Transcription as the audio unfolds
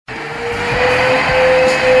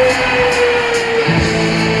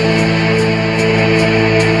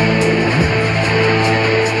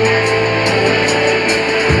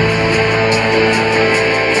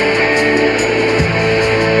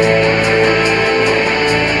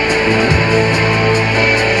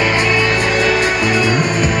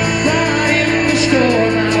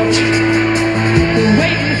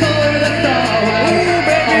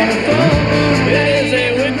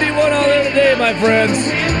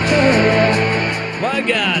my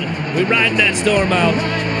God. We riding that storm out.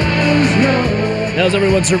 How's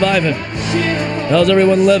everyone surviving? How's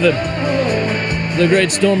everyone living? The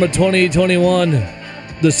great storm of 2021,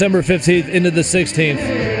 December 15th into the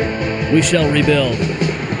 16th. We shall rebuild.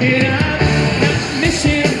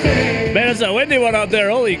 Man, it's a windy one out there.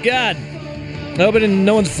 Holy God. I hope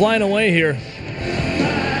no one's flying away here.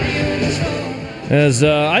 As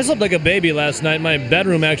I slept like a baby last night. My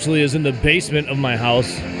bedroom actually is in the basement of my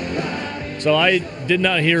house. So I did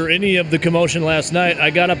not hear any of the commotion last night. I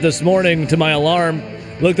got up this morning to my alarm,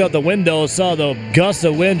 looked out the window, saw the gusts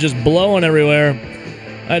of wind just blowing everywhere.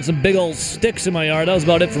 I had some big old sticks in my yard. That was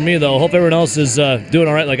about it for me, though. Hope everyone else is doing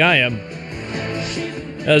all right like I am.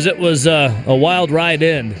 As it was a wild ride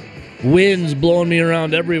in. Winds blowing me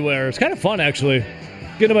around everywhere. It's kind of fun, actually.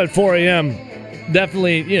 Getting up at 4 a.m.,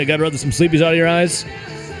 definitely, got to rub some sleepies out of your eyes.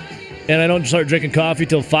 And I don't start drinking coffee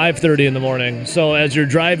till 5:30 in the morning. So as you're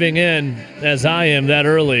driving in, as I am that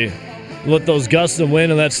early, with those gusts of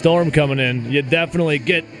wind and that storm coming in, you definitely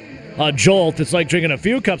get a jolt. It's like drinking a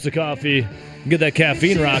few cups of coffee and get that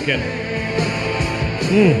caffeine rocking.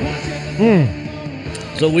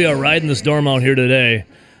 So we are riding the storm out here today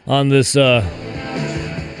on this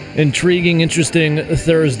intriguing, interesting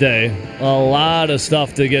Thursday. A lot of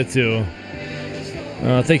stuff to get to.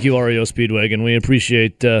 Thank you, REO Speedwagon. We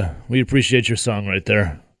appreciate your song right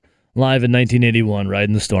there. Live in 1981,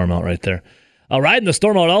 riding the storm out right there. Riding the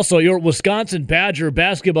storm out also, your Wisconsin Badger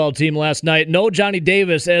basketball team last night. No Johnny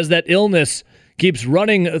Davis, as that illness keeps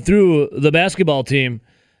running through the basketball team.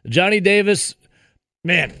 Johnny Davis,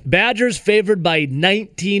 man, Badgers favored by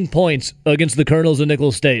 19 points against the Colonels of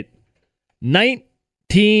Nicholls State.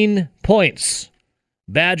 19 points.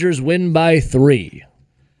 Badgers win by 3.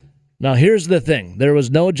 Now, here's the thing. There was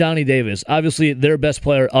no Johnny Davis. Obviously, their best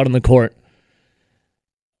player out on the court.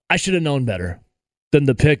 I should have known better than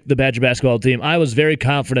to pick the Badger basketball team. I was very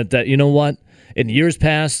confident that, you know what? In years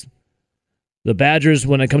past, the Badgers,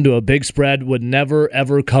 when it come to a big spread, would never,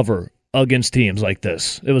 ever cover against teams like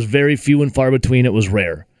this. It was very few and far between. It was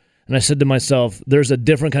rare. And I said to myself, there's a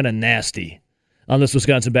different kind of nasty on this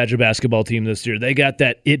Wisconsin Badger basketball team this year. They got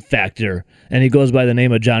that it factor, and he goes by the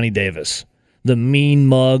name of Johnny Davis. The mean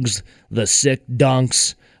mugs, the sick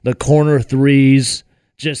dunks, the corner threes,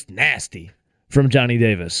 just nasty from Johnny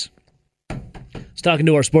Davis. I was talking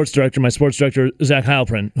to our sports director, my sports director, Zach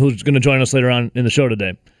Heilprin, who's going to join us later on in the show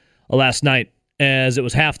today, last night, as it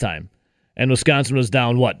was halftime. And Wisconsin was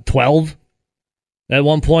down, 12? At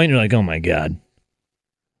one point, you're like, oh my God.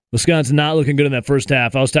 Wisconsin not looking good in that first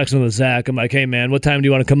half. I was texting with Zach. I'm like, hey, man, what time do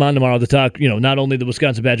you want to come on tomorrow to talk, not only the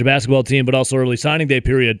Wisconsin Badger basketball team, but also early signing day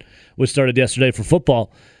period, which started yesterday for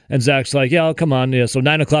football. And Zach's like, yeah, I'll come on. Yeah, so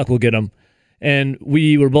 9 o'clock we'll get them. And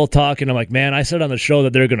we were both talking. I'm like, man, I said on the show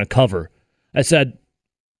that they're going to cover. I said,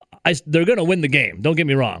 they're going to win the game. Don't get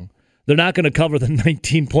me wrong. They're not going to cover the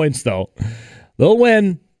 19 points, though. They'll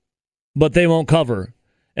win, but they won't cover.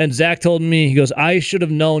 And Zach told me, he goes, I should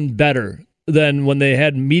have known better than when they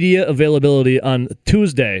had media availability on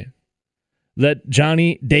Tuesday that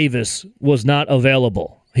Johnny Davis was not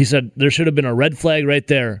available. He said there should have been a red flag right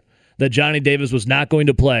there that Johnny Davis was not going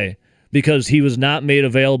to play because he was not made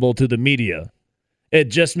available to the media. It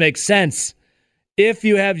just makes sense. If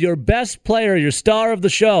you have your best player, your star of the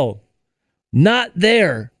show, not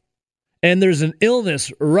there, and there's an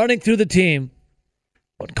illness running through the team,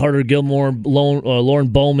 Carter Gilmore, Lauren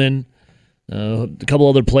Bowman, a couple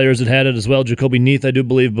other players that had it as well. Jacoby Neath, I do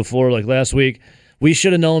believe, before, like last week. We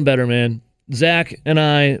should have known better, man. Zach and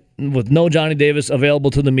I, with no Johnny Davis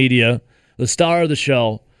available to the media, the star of the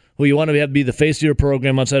show, who you want to have be the face of your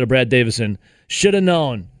program outside of Brad Davison, should have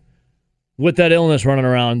known with that illness running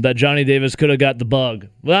around that Johnny Davis could have got the bug.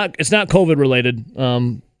 Well, it's not COVID-related,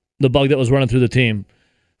 the bug that was running through the team.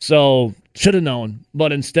 So, should have known.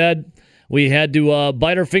 But instead, we had to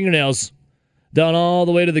bite our fingernails down all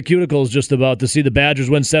the way to the cuticles just about to see the Badgers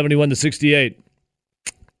win 71-68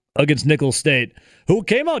 against Nicholls State, who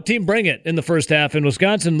came out Team Bring It in the first half, and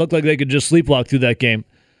Wisconsin looked like they could just sleepwalk through that game.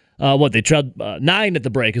 They trailed 9 at the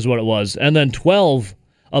break is what it was, and then 12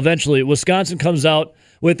 eventually. Wisconsin comes out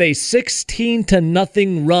with a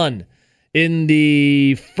 16-0 run in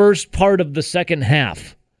the first part of the second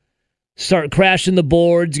half. Start crashing the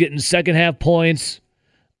boards, getting second half points,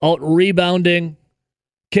 out rebounding,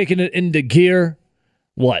 kicking it into gear.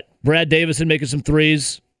 Brad Davison making some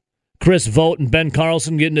threes. Chris Vogt and Ben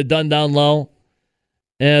Carlson getting it done down low.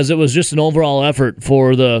 As it was just an overall effort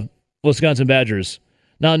for the Wisconsin Badgers.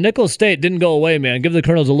 Now, Nicholls State didn't go away, man. Give the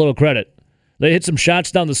Colonels a little credit. They hit some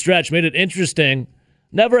shots down the stretch, made it interesting.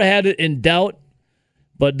 Never had it in doubt,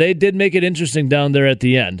 but they did make it interesting down there at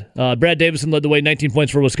the end. Brad Davison led the way, 19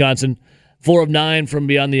 points for Wisconsin. 4 of 9 from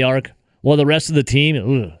beyond the arc, while the rest of the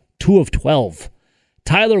team, 2 of 12.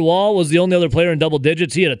 Tyler Wall was the only other player in double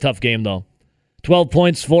digits. He had a tough game, though. 12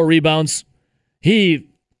 points, 4 rebounds.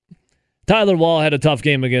 Tyler Wall had a tough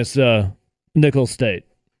game against Nicholls State.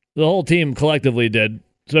 The whole team collectively did,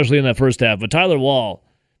 especially in that first half. But Tyler Wall,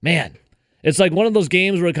 man, it's like one of those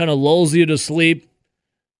games where it kind of lulls you to sleep.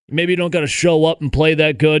 Maybe you don't got to show up and play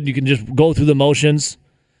that good. You can just go through the motions.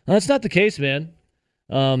 Well, that's not the case, man.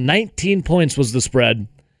 19 points was the spread.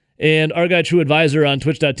 And our guy, True Advisor, on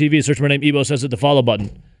twitch.tv, search my name, Ebo, says hit the follow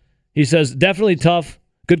button. He says, definitely tough,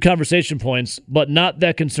 good conversation points, but not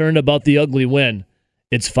that concerned about the ugly win.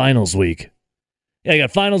 It's finals week. Yeah, you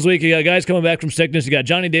got finals week. You got guys coming back from sickness. You got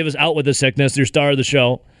Johnny Davis out with the sickness, your star of the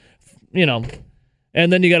show.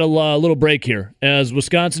 And then you got a little break here as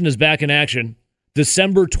Wisconsin is back in action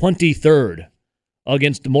December 23rd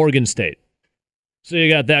against Morgan State. So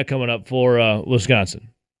you got that coming up for Wisconsin.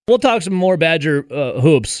 We'll talk some more Badger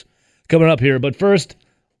hoops coming up here. But first,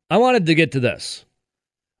 I wanted to get to this.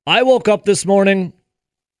 I woke up this morning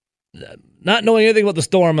not knowing anything about the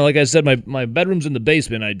storm. Like I said, my bedroom's in the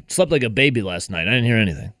basement. I slept like a baby last night. I didn't hear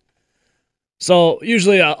anything. So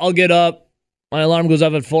usually I'll get up. My alarm goes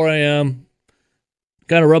off at 4 a.m.,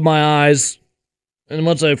 kind of rub my eyes. And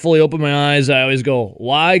once I fully open my eyes, I always go,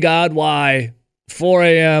 why, God, why? 4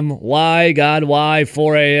 a.m., why, God, why?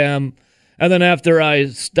 4 a.m., and then after I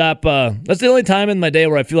stop, that's the only time in my day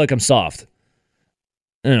where I feel like I'm soft.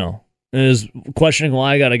 Is questioning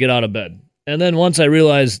why I got to get out of bed. And then once I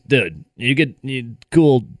realize, dude, you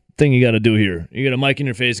cool thing you got to do here. You get a mic in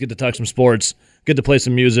your face, get to talk some sports, get to play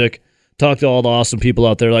some music, talk to all the awesome people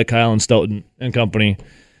out there like Kyle and Stoughton and company.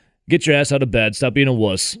 Get your ass out of bed. Stop being a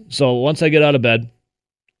wuss. So once I get out of bed,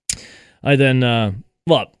 I then,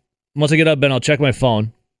 once I get out of bed, I'll check my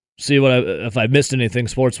phone, see if I missed anything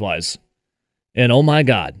sports-wise. And oh my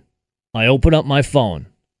God, I open up my phone,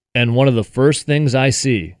 and one of the first things I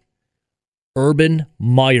see, Urban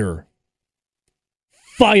Meyer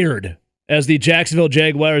fired as the Jacksonville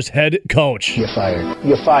Jaguars head coach. You're fired.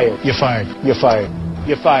 You're fired. You're fired. You're fired.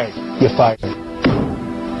 You're fired. You're fired.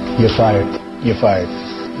 You're fired. You're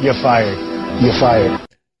fired. You're fired. You're fired.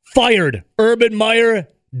 Fired. Urban Meyer,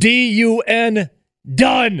 D-U-N,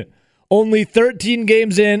 done. Only 13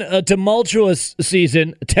 games in, a tumultuous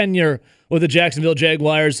season, tenure with the Jacksonville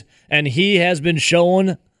Jaguars, and he has been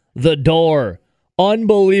shown the door.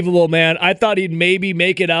 Unbelievable, man. I thought he'd maybe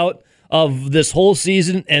make it out of this whole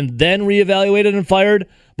season and then reevaluated and fired,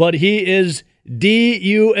 but he is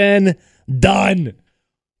D-U-N done.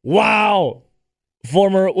 Wow.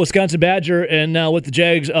 Former Wisconsin Badger and now with the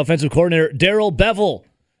Jags offensive coordinator, Darrell Bevell,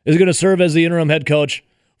 is going to serve as the interim head coach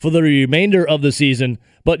for the remainder of the season.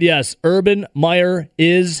 But yes, Urban Meyer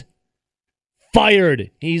is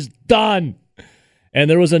fired. He's done. And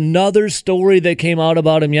there was another story that came out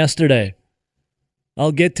about him yesterday.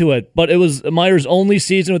 I'll get to it. But it was Meyer's only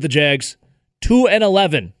season with the Jags,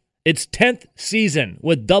 2-11. It's 10th season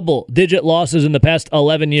with double-digit losses in the past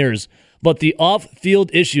 11 years. But the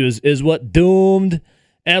off-field issues is what doomed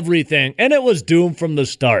everything. And it was doomed from the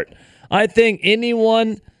start. I think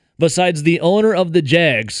anyone besides the owner of the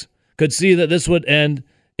Jags could see that this would end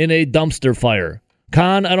in a dumpster fire.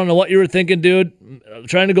 Khan, I don't know what you were thinking, dude. I'm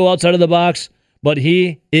trying to go outside of the box, but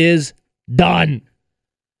he is done.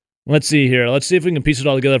 Let's see here. Let's see if we can piece it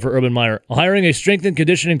all together for Urban Meyer. Hiring a strength and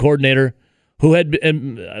conditioning coordinator who had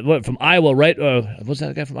been from Iowa, right? What's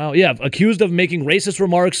that guy from Iowa? Yeah, accused of making racist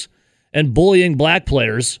remarks and bullying black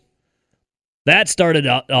players. That started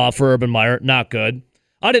off for Urban Meyer. Not good.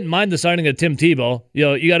 I didn't mind the signing of Tim Tebow.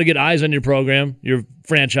 You got to get eyes on your program, your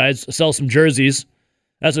franchise, sell some jerseys.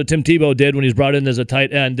 That's what Tim Tebow did when he was brought in as a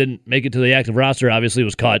tight end. Didn't make it to the active roster, obviously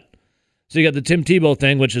was cut. So you got the Tim Tebow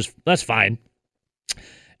thing, that's fine.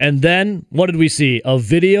 And then, what did we see? A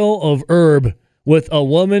video of Herb with a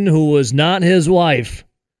woman who was not his wife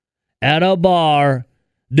at a bar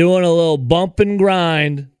doing a little bump and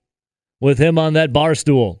grind with him on that bar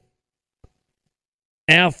stool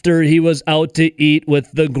after he was out to eat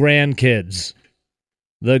with the grandkids.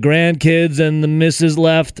 The grandkids and the missus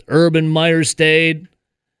left. Urban Meyer stayed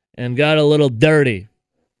and got a little dirty.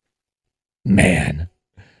 Man.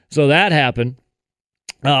 So that happened.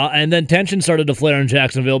 And then tension started to flare in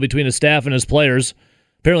Jacksonville between his staff and his players.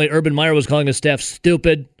 Apparently Urban Meyer was calling his staff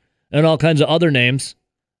stupid and all kinds of other names.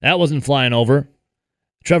 That wasn't flying over.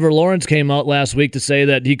 Trevor Lawrence came out last week to say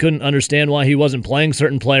that he couldn't understand why he wasn't playing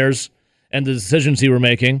certain players and the decisions he were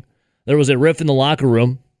making. There was a rift in the locker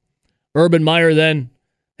room. Urban Meyer then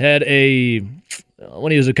had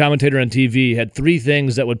when he was a commentator on TV, had 3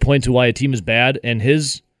 things that would point to why a team is bad, and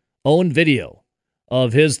his own video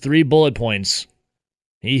of his 3 bullet points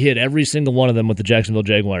He hit every single one of them with the Jacksonville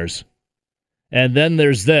Jaguars. And then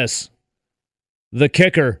there's this. The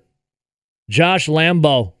kicker, Josh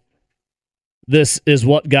Lambo. This is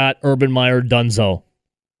what got Urban Meyer donezo.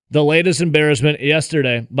 The latest embarrassment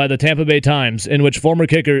yesterday by the Tampa Bay Times, in which former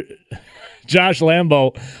kicker Josh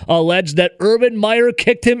Lambo alleged that Urban Meyer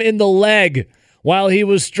kicked him in the leg while he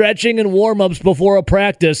was stretching in warm-ups before a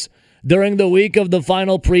practice during the week of the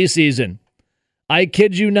final preseason. I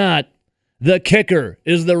kid you not, the kicker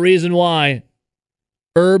is the reason why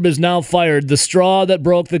Herb is now fired, the straw that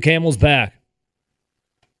broke the camel's back.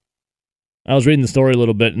 I was reading the story a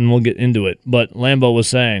little bit, and we'll get into it, but Lambo was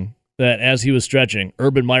saying that as he was stretching,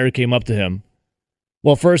 Urban Meyer came up to him.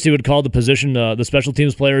 Well, first he would call the position, the special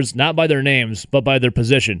teams players, not by their names, but by their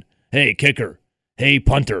position. Hey, kicker. Hey,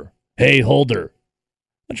 punter. Hey, holder.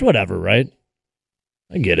 Which, whatever, right?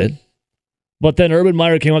 I get it. But then Urban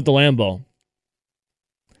Meyer came up to Lambo,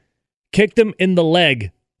 kicked him in the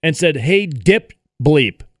leg, and said, hey, dip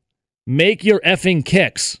bleep, make your effing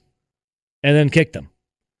kicks, and then kicked him.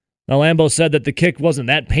 Now, Lambo said that the kick wasn't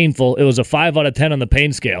that painful. It was a 5 out of 10 on the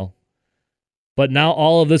pain scale. But now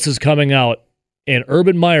all of this is coming out, and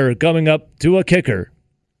Urban Meyer coming up to a kicker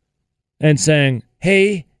and saying,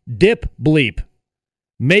 hey, dip bleep,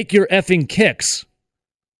 make your effing kicks.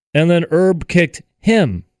 And then Herb kicked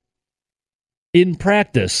him in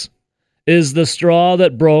practice is the straw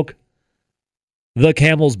that broke the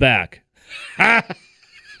camel's back. All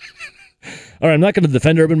right, I'm not going to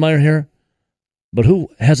defend Urban Meyer here, but who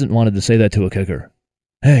hasn't wanted to say that to a kicker?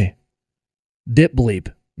 Hey, dip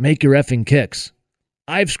bleep, make your effing kicks.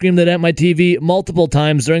 I've screamed that at my TV multiple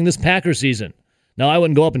times during this Packer season. Now, I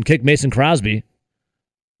wouldn't go up and kick Mason Crosby,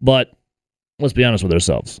 but let's be honest with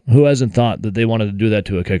ourselves. Who hasn't thought that they wanted to do that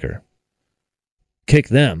to a kicker? Kick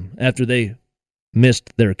them after they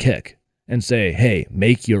missed their kick and say, hey,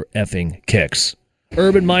 make your effing kicks.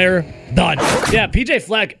 Urban Meyer, done. Yeah, PJ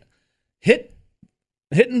Fleck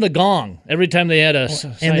hitting the gong every time they had a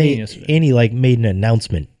signing yesterday. And he made an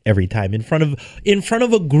announcement every time in front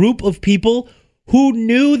of a group of people who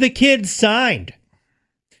knew the kid signed.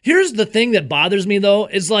 Here's the thing that bothers me, though,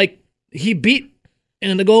 is he beat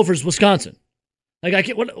in the Gophers, Wisconsin. I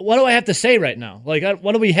can't, what do I have to say right now?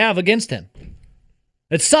 What do we have against him?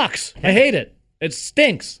 It sucks. I hate it. It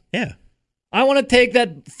stinks. Yeah. I want to take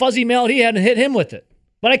that fuzzy mallet he had and hit him with it.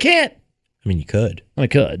 But I can't. I mean, you could. I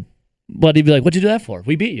could. But he'd be like, what'd you do that for?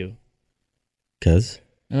 We beat you. Because?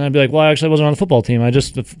 And I'd be like, well, I actually wasn't on the football team. I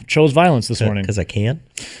just chose violence this morning. Because I can?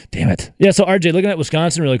 Damn it. Yeah, so RJ, looking at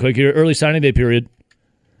Wisconsin really quick here, early signing day period.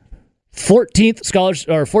 14 scholarship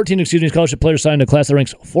players signed a class that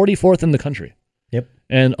ranks 44th in the country. Yep.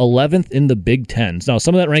 And 11th in the Big Ten. Now,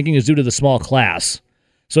 some of that ranking is due to the small class.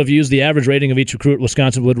 So if you use the average rating of each recruit,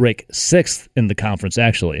 Wisconsin would rank 6th in the conference,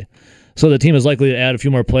 actually. So the team is likely to add a few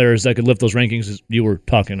more players that could lift those rankings as you were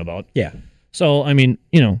talking about. Yeah. So, I mean,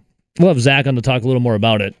 we'll have Zach on to talk a little more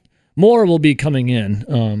about it. More will be coming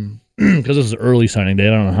in because this is early signing day.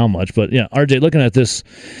 I don't know how much. But, yeah, RJ, looking at this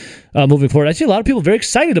moving forward, I see a lot of people very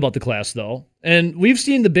excited about the class, though. And we've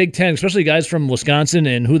seen the Big Ten, especially guys from Wisconsin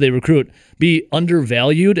and who they recruit, be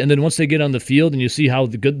undervalued. And then once they get on the field and you see how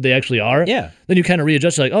good they actually are, then you kind of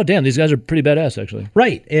readjust. You're like, oh, damn, these guys are pretty badass, actually.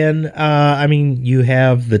 Right. And, you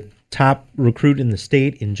have the top recruit in the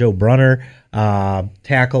state in Joe Brunner,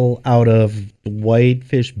 tackle out of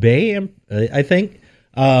Whitefish Bay, I think.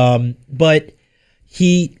 But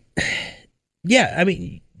he,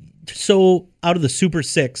 so out of the Super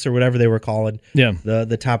Six or whatever they were calling,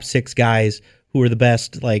 the top 6 guys who are the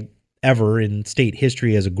best ever in state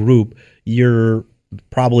history as a group, you're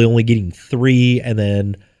probably only getting 3 and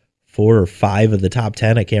then 4 or 5 of the top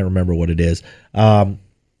 10. I can't remember what it is.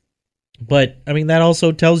 But that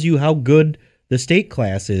also tells you how good the state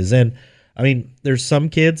class is. And there's some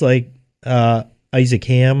kids like Isaac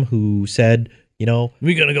Ham who said,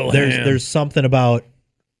 we're gonna go. There's something about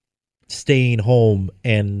staying home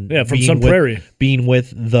and from Sun Prairie, being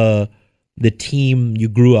with the team you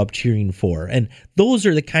grew up cheering for, and those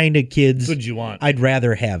are the kind of kids you want. I'd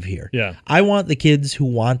rather have here. Yeah, I want the kids who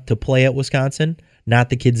want to play at Wisconsin, not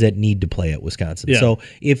the kids that need to play at Wisconsin. Yeah. So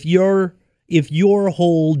if your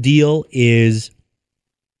whole deal is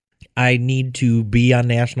I need to be on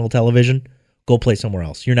national television, go play somewhere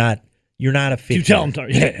else. You're not a fit. You tell them,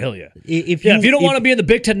 hell yeah. If you don't want to be in the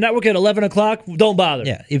Big Ten Network at 11 o'clock, don't bother.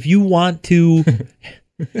 Yeah, if you want to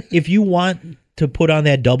put on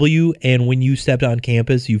that W and when you stepped on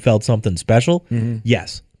campus you felt something special,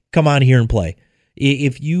 yes, come on here and play.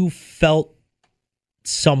 If you felt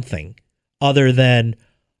something other than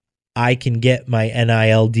I can get my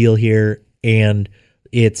NIL deal here and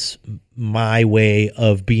it's my way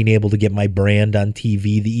of being able to get my brand on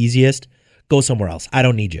TV the easiest, go somewhere else. I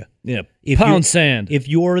don't need you. Yeah, pound sand. If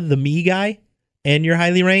you're the me guy and you're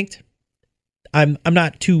highly ranked, I'm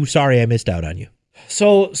not too sorry I missed out on you.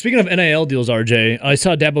 So, speaking of NIL deals, RJ, I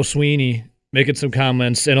saw Dabo Swinney making some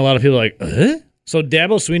comments, and a lot of people are like, huh? So,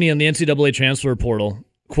 Dabo Swinney on the NCAA transfer portal,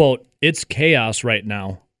 quote, "It's chaos right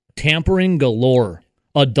now. Tampering galore.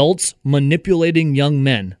 Adults manipulating young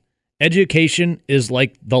men. Education is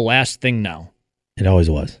like the last thing now." It always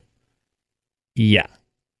was. Yeah.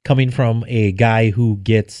 Coming from a guy who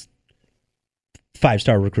gets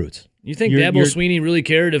 5-star recruits. You think Dabo Swinney really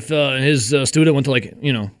cared if his student went to like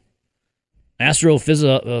an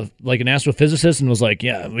astrophysicist and was like,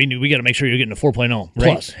 yeah, we got to make sure you're getting a 4.0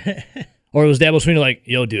 plus. Right. Or was Dabo Swinney like,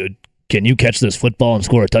 yo, dude, can you catch this football and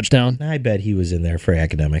score a touchdown? I bet he was in there for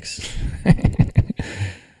academics.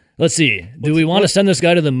 Let's see. Do we want to send this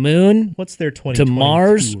guy to the moon? What's their 2022 to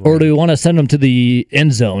Mars, or do we want to send him to the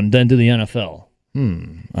end zone, then to the NFL?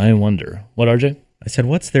 I wonder. What, RJ? I said,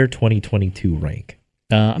 what's their 2022 rank?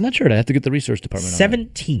 I'm not sure. I have to get the research department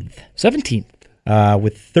 17th. 17th.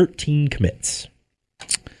 With 13 commits.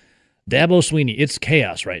 Dabo Swinney, it's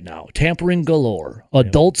chaos right now. Tampering galore.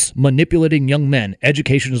 Adults manipulating young men.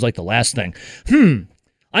 Education is like the last thing.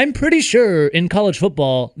 I'm pretty sure in college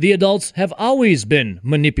football, the adults have always been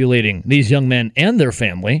manipulating these young men and their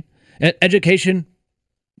family. Education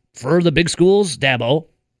for the big schools, Dabo,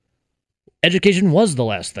 education was the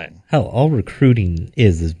last thing. Hell, all recruiting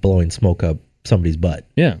is blowing smoke up somebody's butt.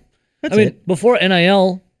 Yeah. That's it. Before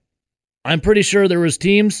NIL, I'm pretty sure there was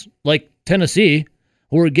teams like Tennessee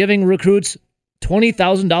who were giving recruits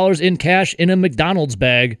 $20,000 in cash in a McDonald's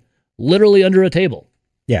bag, literally under a table.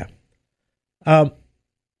 Yeah. And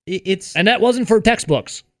that wasn't for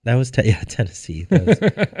textbooks. That was Tennessee.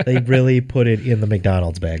 They really put it in the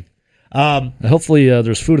McDonald's bag. Hopefully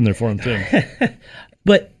there's food in there for them too.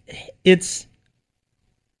 But it's,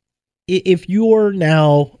 if you're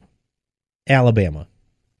now Alabama,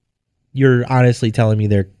 you're honestly telling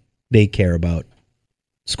me they care about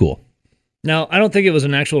school. Now, I don't think it was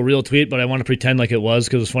an actual real tweet, but I want to pretend like it was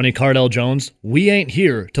because it's funny. Cardell Jones, we ain't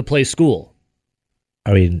here to play school.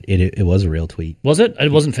 I mean, it was a real tweet. Was it?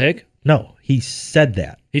 It wasn't fake? No, he said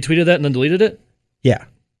that. He tweeted that and then deleted it? Yeah.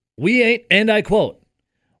 We ain't, and I quote,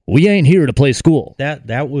 "We ain't here to play school."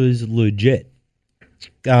 That was legit.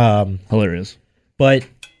 Hilarious. But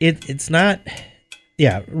it's not.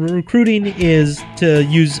 Yeah, recruiting is, to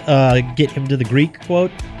use get him to the Greek quote.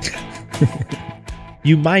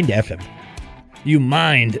 You mind F him. You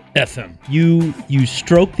mind F him. You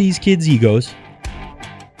stroke these kids' egos,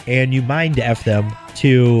 and you mind F them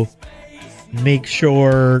to make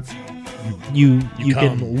sure you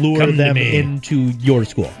can lure them into your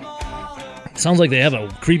school. Sounds like they have a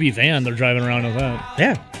creepy van they're driving around with that.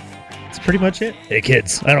 Yeah, that's pretty much it. Hey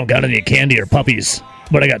kids, I don't got any candy or puppies,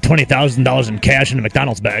 but I got $20,000 in cash in a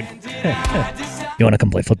McDonald's bag. You want to come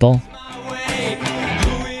play football?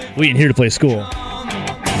 We ain't here to play school.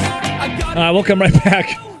 We'll come right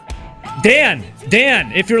back. Dan,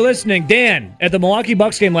 if you're listening, Dan, at the Milwaukee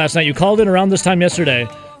Bucks game last night, you called in around this time yesterday,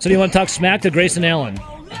 said you want to talk smack to Grayson Allen.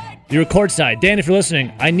 You were courtside. Dan, if you're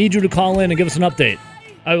listening, I need you to call in and give us an update.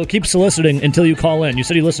 I will keep soliciting until you call in. You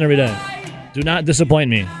said you listen every day. Do not disappoint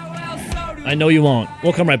me. I know you won't.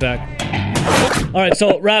 We'll come right back. All right,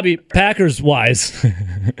 so, Robbie, Packers-wise,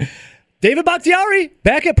 David Bakhtiari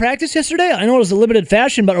back at practice yesterday. I know it was a limited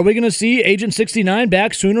fashion, but are we going to see Agent 69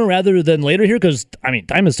 back sooner rather than later here? Because,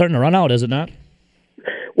 time is starting to run out, is it not?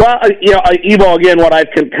 Well, Evo, again, what I've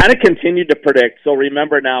kind of continued to predict. So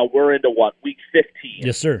remember now, we're into week 15.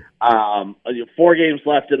 Yes, sir. 4 games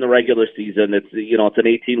left in the regular season. It's it's an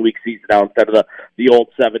 18-week season now instead of the old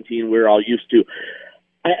 17 we're all used to.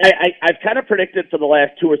 I've kind of predicted for the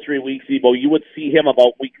last 2 or 3 weeks, Evo, you would see him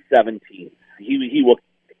about week 17.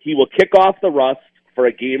 He will kick off the rust for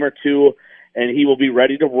a game or two, and he will be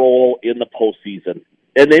ready to roll in the postseason.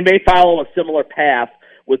 And they may follow a similar path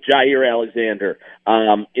with Jair Alexander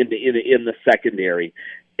in the secondary.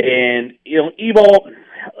 And Evo,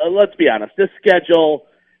 let's be honest, this schedule,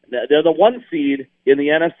 they're the 1 seed in the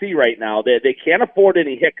NFC right now. They can't afford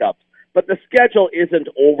any hiccups, but the schedule isn't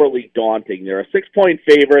overly daunting. They're a 6-point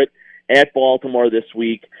favorite at Baltimore this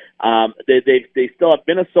week. They still have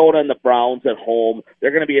Minnesota and the Browns at home.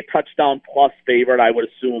 They're going to be a touchdown plus favorite, I would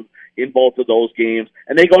assume, in both of those games.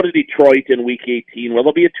 And they go to Detroit in week 18, where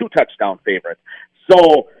they'll be a 2-touchdown favorite.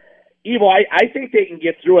 So Evo, I think they can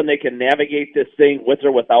get through and they can navigate this thing with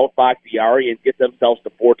or without Bakhtiari and get themselves to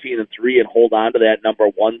 14-3 and hold on to that number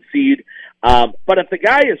 1 seed. But if the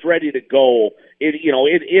guy is ready to go,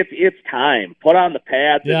 it's time. Put on the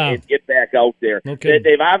pads and get back out there. Okay.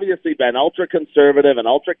 They've obviously been ultra conservative and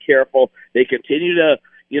ultra careful. They continue to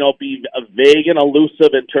be vague and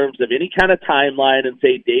elusive in terms of any kind of timeline and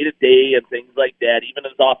say day to day and things like that. Even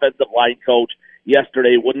his offensive line coach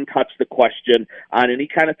yesterday wouldn't touch the question on any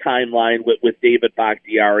kind of timeline with David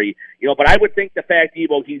Bakhtiari. But I would think the fact,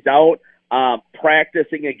 Evo, he's out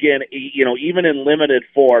practicing again, even in limited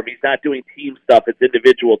form. He's not doing team stuff. It's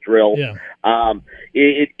individual drills. Yeah.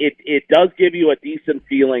 It does give you a decent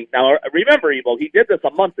feeling. Now, remember, Evo, he did this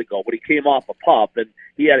a month ago when he came off a pup, and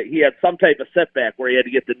he had some type of setback where he had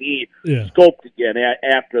to get the knee scoped again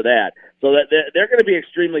after that. So that they're going to be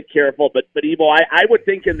extremely careful. But Evo, I would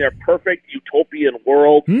think in their perfect utopian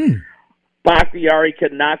world, Bakhtiari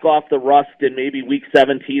can knock off the rust in maybe week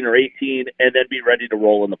 17 or 18 and then be ready to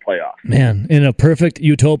roll in the playoffs. Man, in a perfect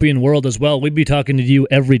utopian world as well, we'd be talking to you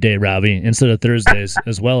every day, Robbie, instead of Thursdays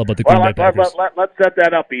as well about the Green Bay Packers. Let's set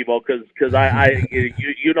that up, Evo, because I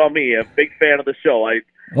you know me, a big fan of the show.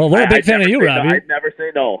 Well, we're a big fan of you, Robbie. I'd never say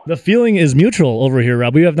no. The feeling is mutual over here,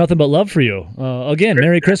 Rob. We have nothing but love for you. Again,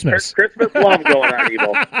 Merry Christmas. Christmas love going on,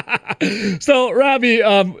 Evo. So, Robbie,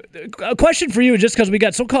 a question for you, just because we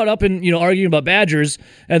got so caught up in arguing about Badgers,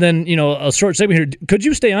 and then a short segment here. Could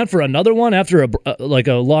you stay on for another one after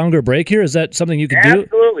a longer break here? Is that something you could do?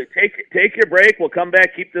 Absolutely. Take your break. We'll come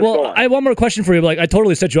back. Keep this going. I have one more question for you. I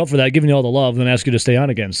totally set you up for that, giving you all the love, and then ask you to stay on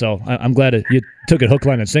again. So I'm glad you took it hook,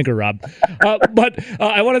 line, and sinker, Rob. But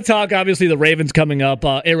I want to talk, obviously, the Ravens coming up,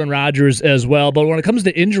 Aaron Rodgers as well. But when it comes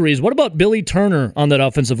to injuries, what about Billy Turner on that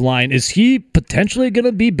offensive line? Is he potentially going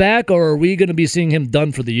to be back, or are we going to be seeing him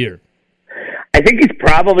done for the year? I think he's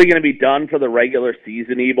probably going to be done for the regular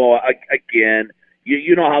season, Evo. Again,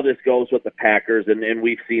 you know how this goes with the Packers, and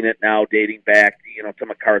we've seen it now dating back, to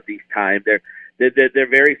McCarthy's time. They're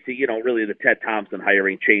very, really the Ted Thompson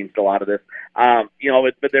hiring changed a lot of this.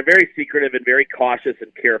 But they're very secretive and very cautious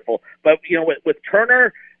and careful. But with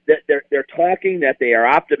Turner, they're talking that they are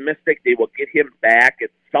optimistic they will get him back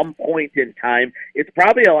at some point in time. It's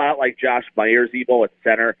probably a lot like Josh Myers, Evo, at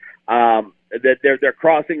center. That they're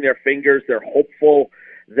crossing their fingers. They're hopeful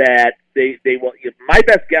that they will. My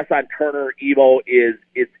best guess on Turner, Evo, is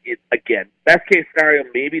again, best case scenario,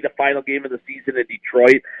 maybe the final game of the season in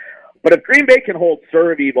Detroit. But if Green Bay can hold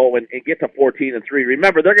serve, Evo, and get to 14-3,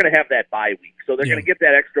 remember, they're going to have that bye week. So they're going to get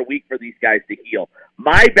that extra week for these guys to heal.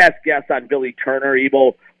 My best guess on Billy Turner,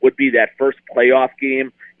 Evo, would be that first playoff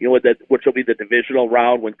game, which will be the divisional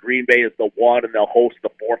round when Green Bay is the 1 and they'll host the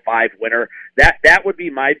 4-5 winner. That would be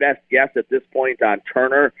my best guess at this point on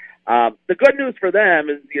Turner. The good news for them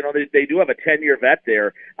is, they do have a 10-year vet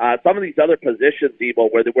there. Some of these other positions, Evo,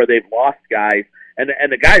 where they've lost guys,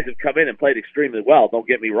 and the guys have come in and played extremely well, don't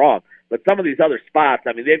get me wrong. But some of these other spots,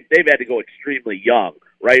 I mean, they've had to go extremely young,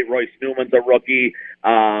 right? Royce Newman's a rookie.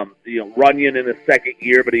 Runyon in his second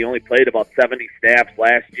year, but he only played about 70 snaps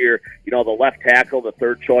last year. The left tackle, the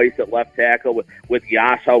third choice at left tackle with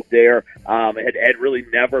Yash out there, had really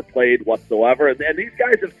never played whatsoever. And these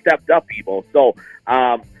guys have stepped up, Evo. So,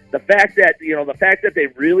 the fact that they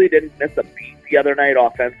really didn't miss a beat the other night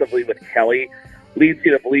offensively with Kelly leads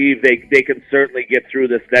you to believe they can certainly get through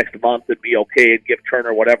this next month and be okay and give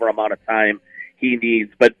Turner whatever amount of time he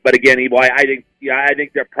needs. But again, Evo, I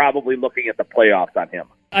think they're probably looking at the playoffs on him.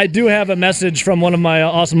 I do have a message from one of my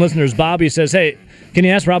awesome listeners. Bobby says, "Hey, can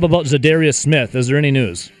you ask Rob about Zadarius Smith? Is there any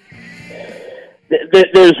news?"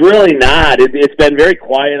 There's really not. It's been very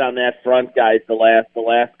quiet on that front, guys, the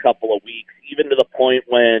last couple of weeks, even to the point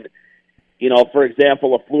when, for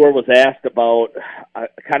example, LaFleur was asked about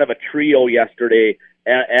kind of a trio yesterday,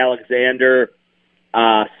 Alexander,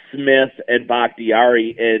 Smith, and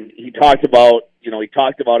Bakhtiari, and he talked about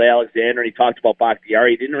Alexander and he talked about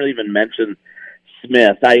Bakhtiari. He didn't really even mention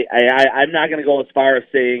Smith. I'm not going to go as far as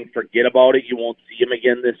saying forget about it. You won't see him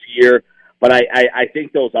again this year. But I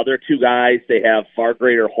think those other two guys, they have far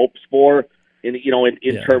greater hopes for in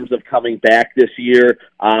terms of coming back this year.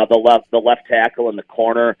 The left tackle and the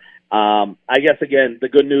corner. I guess again, the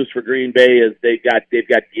good news for Green Bay is they've got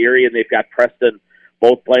Gary and they've got Preston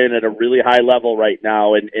both playing at a really high level right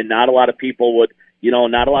now, and not a lot of people would.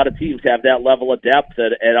 Not a lot of teams have that level of depth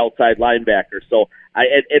at outside linebacker. So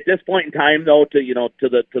At this point in time, though, to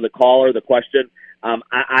the caller, the question,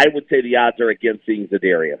 I would say the odds are against seeing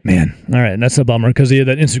Za'Darius. Man, all right, that's a bummer because he had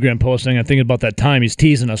that Instagram posting. I'm thinking about that time. He's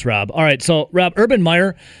teasing us, Rob. All right, so, Rob, Urban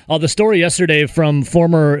Meyer, the story yesterday from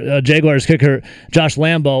former Jaguars kicker Josh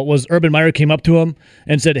Lambo was Urban Meyer came up to him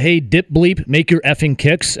and said, hey, dip bleep, make your effing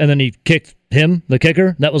kicks, and then he kicked him, the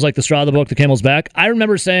kicker. That was like the straw that broke the camel's back. I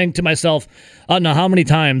remember saying to myself, I don't know how many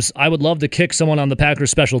times I would love to kick someone on the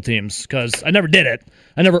Packers special teams because I never did it.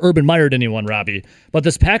 I never Urban Meyered anyone, Robbie. But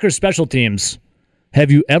this Packers special teams,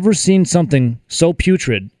 have you ever seen something so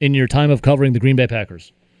putrid in your time of covering the Green Bay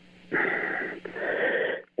Packers?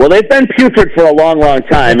 Well, they've been putrid for a long, long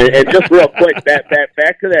time. And just real quick, back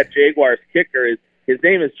to that Jaguars kicker, his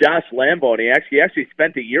name is Josh Lambo, and he actually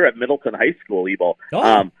spent a year at Middleton High School, Evo.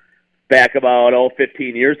 Oh. Back about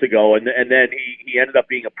 15 years ago, and then he ended up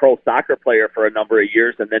being a pro soccer player for a number of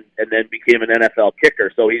years, and then became an NFL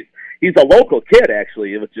kicker. So he's a local kid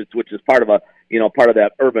actually, which is part of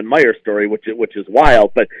that Urban Meyer story, which is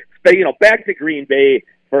wild. But back to Green Bay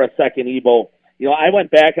for a second, Ebo. I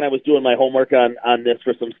went back and I was doing my homework on this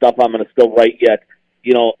for some stuff I'm going to still write yet.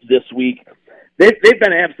 This week. They've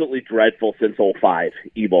been absolutely dreadful since 2005,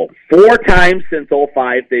 Ebo. 4 times since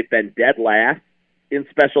 2005 they've been dead last in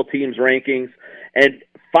special teams rankings, and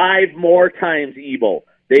 5 more times, Ebo,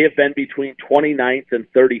 they have been between 29th and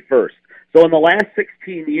 31st. So in the last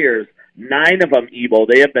 16 years, 9 of them, Ebo,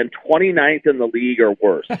 they have been 29th in the league or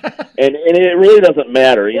worse. and it really doesn't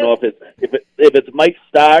matter, if it's Mike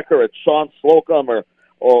Stock or it's Sean Slocum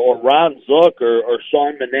or Ron Zook or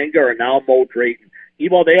Sean Menenga or now Mo Drayton.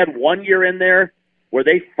 Ebo, they had 1 year in there where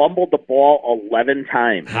they fumbled the ball 11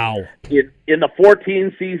 times. How? In the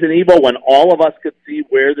 14 season, Evo, when all of us could see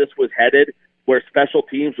where this was headed, where special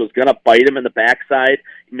teams was going to bite him in the backside,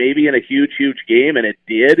 maybe in a huge, huge game, and it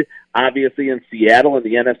did, obviously in Seattle in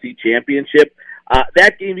the NFC Championship.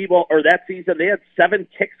 That game, Evo, or that season, they had 7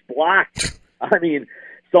 kicks blocked. I mean,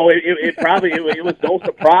 so it was no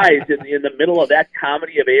surprise in the middle of that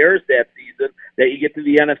comedy of errors that season that you get to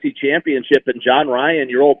the NFC Championship and John Ryan,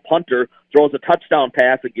 your old punter, throws a touchdown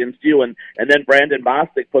pass against you, and then Brandon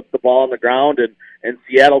Bostic puts the ball on the ground, and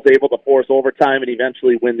Seattle's able to force overtime and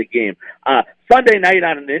eventually win the game. Sunday night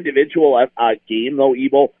on an individual game, though,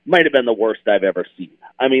 Evo, might have been the worst I've ever seen.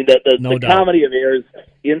 I mean, the comedy of errors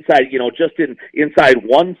inside, just inside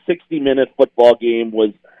one 60-minute football game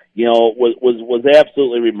was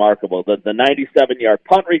absolutely remarkable. The 97-yard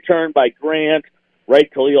punt return by Grant, right?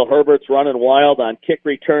 Khalil Herbert's running wild on kick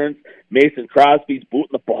returns. Mason Crosby's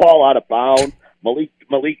booting the ball out of bounds.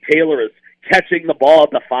 Malik Taylor is catching the ball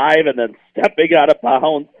at the 5 and then stepping out of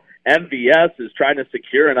bounds. MVS is trying to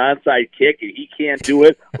secure an onside kick, and he can't do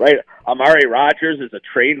it, right? Amari Rodgers is a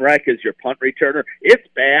train wreck as your punt returner. It's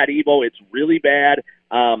bad, Evo. It's really bad.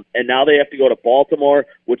 And now they have to go to Baltimore,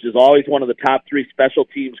 which is always one of the top 3 special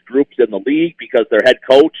teams groups in the league because their head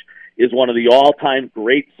coach is one of the all-time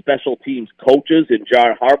great special teams coaches in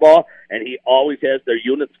John Harbaugh, and he always has their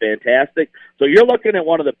units fantastic. So you're looking at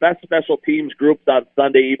one of the best special teams groups on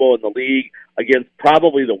Sunday, Evo, in the league against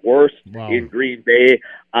probably the worst in Green Bay.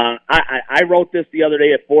 I wrote this the other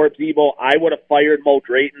day at Forbes, Evo. I would have fired Mo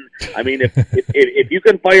Drayton. I mean, if you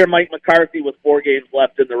can fire Mike McCarthy with 4 games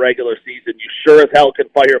left in the regular season, you sure as hell can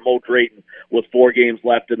fire Mo Drayton with 4 games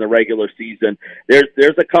left in the regular season.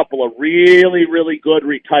 There's a couple of really, really good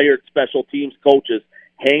retired special teams coaches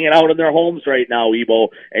hanging out in their homes right now, Evo,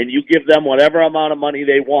 and you give them whatever amount of money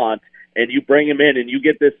they want, and you bring them in, and you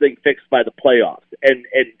get this thing fixed by the playoffs.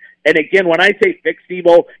 And again, when I say fixed,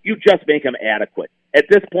 Evo, you just make them adequate. At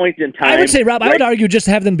this point in time, I would say, Rob, I would argue just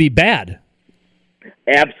have them be bad.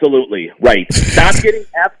 Absolutely right. Stop getting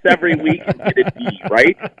F's every week and get a D,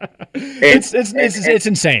 right? It's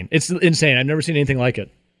insane. It's insane. I've never seen anything like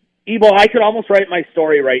it. Evo, I could almost write my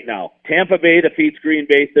story right now. Tampa Bay defeats Green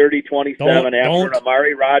Bay 30-27 after an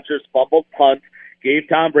Amari Rodgers fumbled punt, gave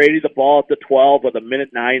Tom Brady the ball at the 12 with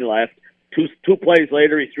 1:09 left. Two plays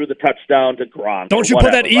later, he threw the touchdown to Gronk. Don't you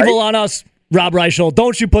put that evil on us, Rob Reichel.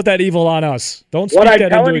 Don't you put that evil on us. Don't speak that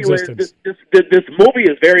into existence. This movie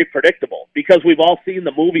is very predictable because we've all seen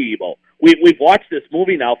the movie, Evo. We've watched this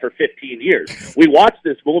movie now for 15 years. We watched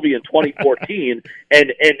this movie in 2014,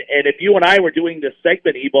 and if you and I were doing this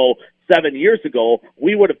segment, Evo, 7 years ago,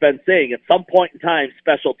 we would have been saying at some point in time,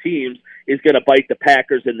 special teams is going to bite the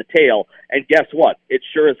Packers in the tail. And guess what? It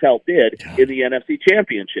sure as hell did in the NFC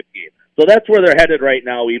Championship game. So that's where they're headed right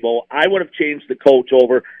now, Evo. I would have changed the coach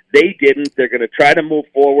over. They didn't. They're going to try to move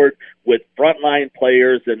forward with frontline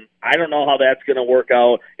players, and I don't know how that's going to work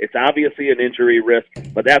out. It's obviously an injury risk,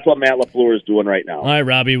 but that's what Matt LaFleur is doing right now. All right,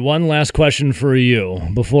 Robbie, one last question for you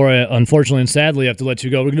before I, unfortunately and sadly, have to let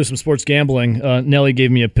you go. We're going to do some sports gambling. Nelly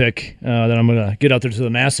gave me a pick that I'm going to get out there to the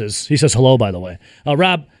masses. He says hello, by the way.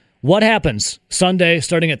 Rob, what happens Sunday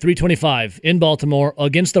starting at 3:25 in Baltimore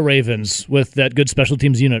against the Ravens with that good special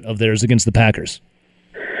teams unit of theirs against the Packers?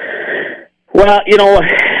 Well,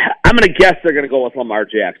 I'm going to guess they're going to go with Lamar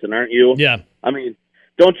Jackson, aren't you? Yeah. I mean,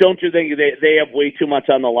 don't you think they have way too much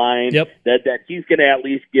on the line? Yep. That he's going to at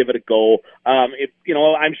least give it a go.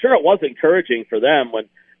 I'm sure it was encouraging for them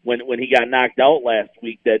when he got knocked out last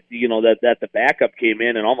week that the backup came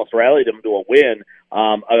in and almost rallied him to a win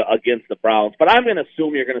against the Browns. But I'm going to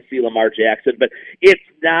assume you're going to see Lamar Jackson, but it's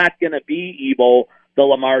not going to be the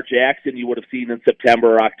Lamar Jackson you would have seen in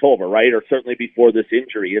September or October, right? Or certainly before this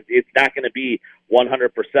injury. It's not going to be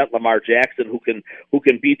 100% Lamar Jackson who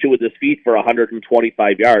can beat you with his feet for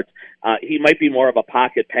 125 yards. He might be more of a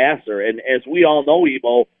pocket passer, and as we all know,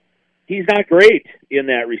 Evo, he's not great in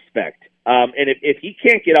that respect. And if he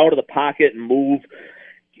can't get out of the pocket and move,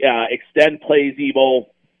 extend plays, Evo,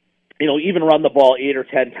 even run the ball 8 or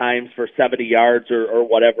 10 times for 70 yards or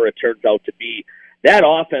whatever it turns out to be, that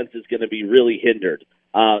offense is going to be really hindered.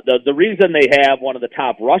 The reason they have one of the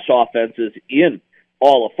top rush offenses in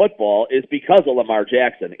all of football is because of Lamar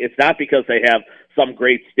Jackson. It's not because they have some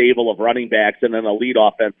great stable of running backs and an elite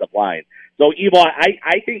offensive line. So, Evo,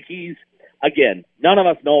 I think he's, again, none of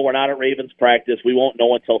us know. We're not at Ravens practice. We won't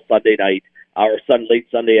know until Sunday night or late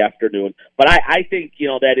Sunday afternoon. But I think,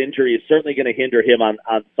 that injury is certainly going to hinder him on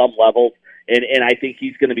some levels. And I think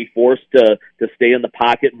he's going to be forced to stay in the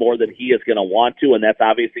pocket more than he is going to want to, and that's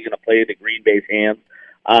obviously going to play into Green Bay's hands.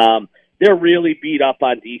 They're really beat up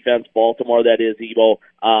on defense, Baltimore, that is, Evo.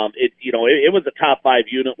 It was a top 5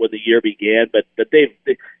 unit when the year began, but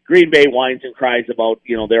Green Bay whines and cries about,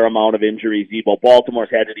 their amount of injuries, Evo.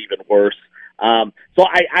 Baltimore's had it even worse. So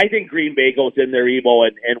I think Green Bay goes in there, Evo,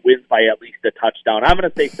 and wins by at least a touchdown. I'm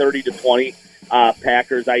going to say 30-20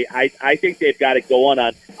 Packers. I think they've got it going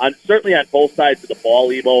on certainly on both sides of the ball,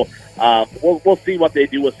 Evo. We'll see what they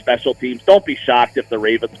do with special teams. Don't be shocked if the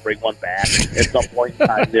Ravens bring one back at some point in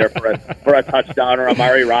time there for a touchdown, or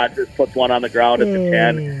Amari Rodgers puts one on the ground at the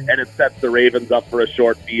 10, and it sets the Ravens up for a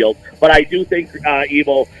short field. But I do think,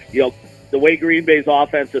 Evo, the way Green Bay's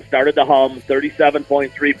offense has started to hum,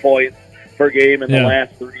 37.3 points per game in the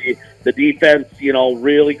last 3. The defense,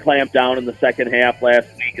 really clamped down in the second half last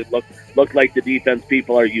week. It looked like the defense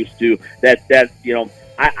people are used to.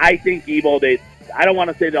 I think, Evo, I don't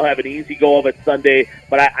want to say they'll have an easy go of it Sunday,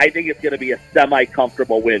 but I think it's going to be a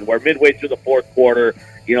semi-comfortable win, where midway through the fourth quarter,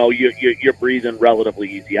 you're breathing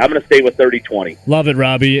relatively easy. I'm going to stay with 30-20. Love it,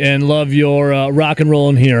 Robbie, and love your rock and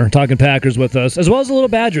rolling here, talking Packers with us, as well as a little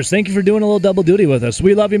Badgers. Thank you for doing a little double duty with us.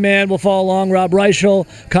 We love you, man. We'll follow along. Rob Reichel,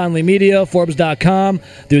 Conley Media, Forbes.com.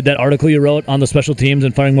 Dude, that article you wrote on the special teams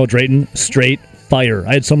and firing Mo Drayton, straight fire.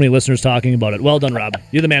 I had so many listeners talking about it. Well done, Rob.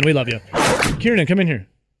 You're the man. We love you. Kieran, come in here.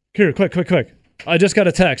 Kieran, quick. I just got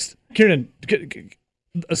a text. Kieran,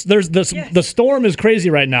 there's this. Yes. The storm is crazy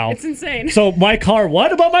right now. It's insane. So my car.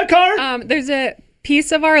 What about my car? There's a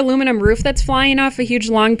piece of our aluminum roof that's flying off, a huge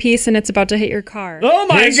long piece, and it's about to hit your car. Oh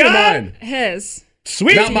my God! His.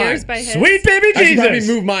 Sweet, not mine. By his. Sweet baby Jesus. I should probably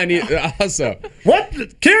move mine also.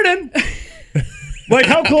 What, Kieran? Like,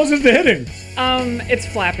 how close is the hitting? It's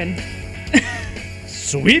flapping.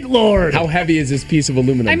 Sweet Lord. How heavy is this piece of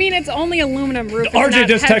aluminum? I mean, it's only aluminum roof. It's RJ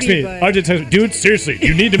just texted me. RJ texted me. Dude, seriously,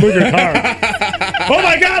 you need to move your car. Oh,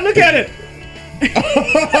 my God, look at it.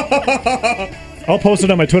 I'll post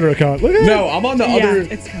it on my Twitter account. Look at it. No, I'm on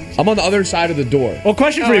the other side of the door. Well,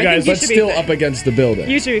 question for you guys. But still up against the building.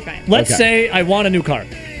 You should be fine. Let's say I want a new car.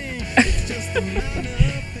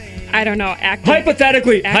 I don't know.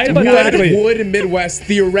 Hypothetically. Would Midwest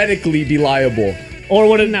theoretically be liable? Or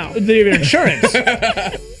would it the insurance?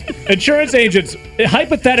 Insurance agents,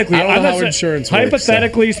 hypothetically, I don't know how insurance works.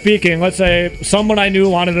 Hypothetically speaking, let's say someone I knew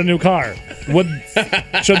wanted a new car.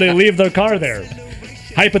 Should they leave their car there?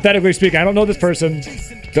 Hypothetically speaking, I don't know this person.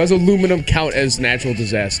 Does aluminum count as natural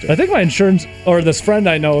disaster? I think my insurance, or this friend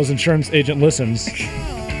I know's insurance agent listens.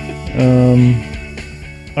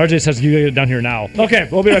 RJ says you gotta get down here now. Okay,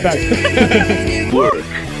 we'll be right back.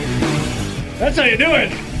 That's how you do it.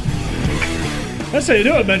 That's how you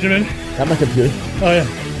do it, Benjamin. Got my computer. Oh, yeah.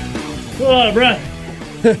 A lot of breath.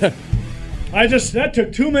 That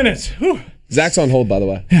took 2 minutes. Whew. Zach's on hold, by the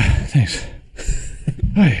way. Yeah, thanks.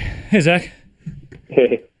 Hi. Hey, Zach.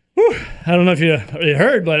 Hey. Whew. I don't know if you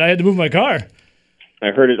heard, but I had to move my car.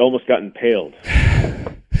 I heard it almost got impaled.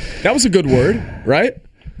 That was a good word, right?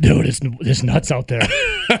 Dude, it's nuts out there.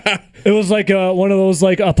 It was like one of those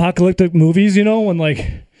like apocalyptic movies, you know, when like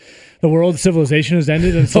the world civilization has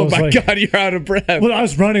ended. And so oh my God, you're out of breath. Well, I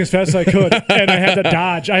was running as fast as I could, and I had to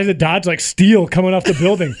dodge. I had to dodge like steel coming off the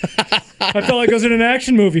building. I felt like I was in an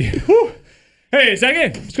action movie. Whew. Hey,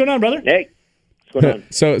 Zach, what's going on, brother? Hey, what's going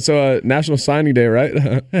on? So National Signing Day,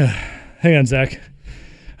 right? Hang on, Zach.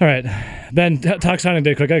 All right, Ben, talk signing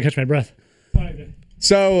day quick. I gotta catch my breath.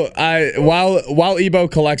 So while Ebo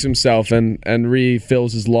collects himself and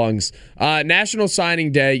refills his lungs, National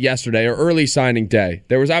Signing Day yesterday, or early signing day,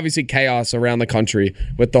 there was obviously chaos around the country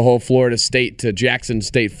with the whole Florida State to Jackson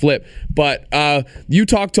State flip. But you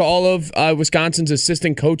talked to all of Wisconsin's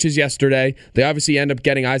assistant coaches yesterday. They obviously end up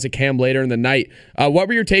getting Isaac Hamm later in the night. What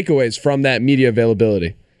were your takeaways from that media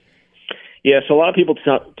availability? Yeah, so a lot of people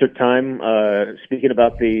took time speaking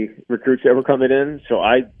about the recruits that were coming in. So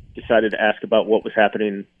I decided to ask about what was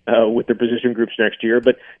happening with their position groups next year.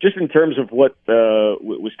 But just in terms of what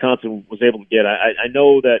Wisconsin was able to get, I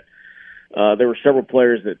know that there were several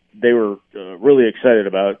players that they were really excited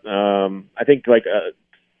about. I think like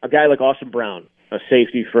a guy like Austin Brown, a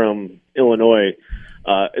safety from Illinois,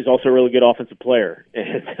 is also a really good offensive player.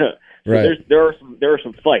 And so right. there are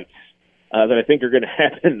some fights that I think are going to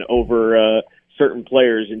happen over certain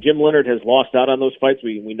players. And Jim Leonard has lost out on those fights.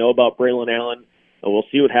 We know about Braylon Allen. We'll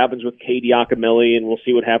see what happens with Cade Iacomelli, and we'll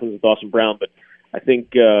see what happens with Austin Brown. But I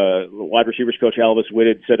think wide receivers coach Alvis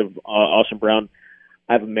Whitted said of Austin Brown,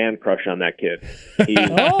 I have a man crush on that kid. He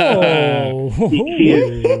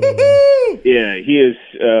is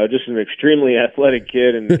just an extremely athletic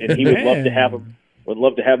kid, and he would love to have him. Would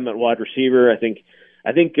love to have him at wide receiver. I think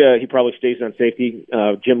he probably stays on safety.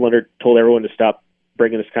 Jim Leonard told everyone to stop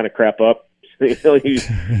bringing this kind of crap up. He's like,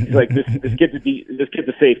 this kid's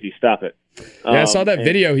a safety. Stop it. Yeah, I saw that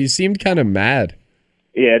video. He seemed kind of mad.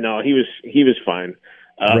 Yeah, no, he was fine.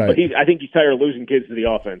 Right. But I think he's tired of losing kids to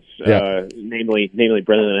the offense, namely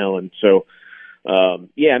Brendan Allen. So, I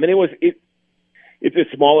mean, it's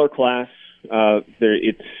a smaller class.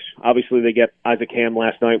 It's obviously they get Isaac Hamm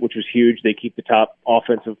last night, which was huge. They keep the top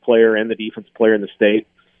offensive player and the defensive player in the state.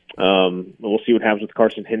 We'll see what happens with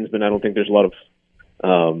Carson Hinsman. I don't think there's a lot of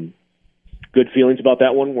good feelings about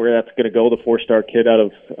that one, where that's going to go, the 4-star kid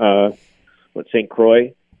out of St.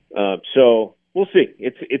 Croix. So we'll see.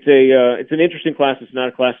 It's an interesting class. It's not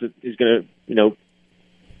a class that is going to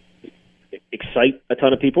excite a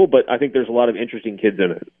ton of people, but I think there's a lot of interesting kids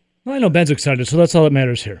in it. Well, I know Ben's excited, so that's all that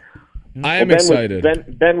matters here. I am excited.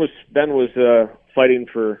 Ben was fighting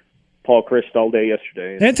for Paul Christ all day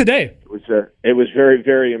yesterday, and today. It was very,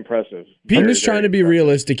 very impressive. I'm just trying to be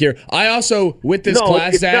realistic here. I also, with this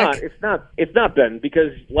class, Zach, it's not Ben,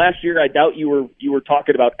 because last year I doubt you were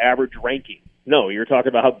talking about average ranking. No, you're talking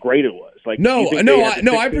about how great it was. Like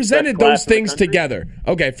I presented those things together.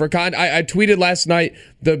 Okay, I tweeted last night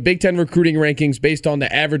the Big Ten recruiting rankings based on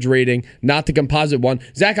the average rating, not the composite one.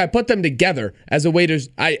 Zach, I put them together as a way to,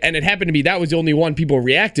 and it happened to be that was the only one people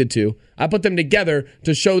reacted to. I put them together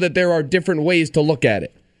to show that there are different ways to look at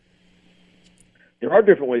it. There are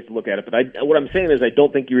different ways to look at it, but what I'm saying is I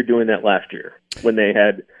don't think you were doing that last year when they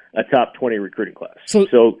had a top 20 recruiting class.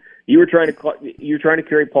 So you were trying to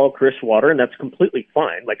carry Paul Chris water, and that's completely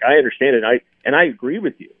fine. Like, I understand it, and I agree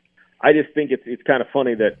with you. I just think it's kind of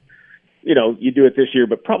funny that you do it this year,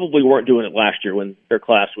 but probably weren't doing it last year when their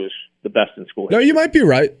class was the best in school. No, you might be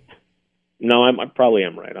right. No, I probably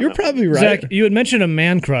am right. You're probably right. Zach, you had mentioned a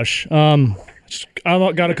man crush. I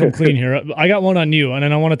got to come clean here. I got one on you, and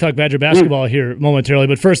then I want to talk Badger basketball here momentarily.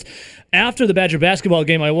 But first, after the Badger basketball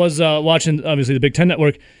game, I was watching, obviously, the Big Ten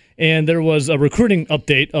Network, and there was a recruiting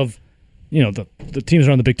update of, the teams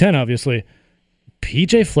around the Big Ten, obviously.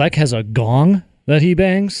 PJ Fleck has a gong that he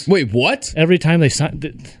bangs. Wait, what? Every time they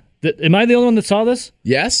sign. Am I the only one that saw this?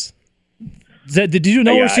 Yes. Did you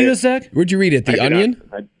know or see this, Zach? Where'd you read it? The Onion?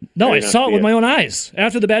 I saw it with my own eyes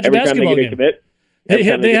after the Badger basketball game. They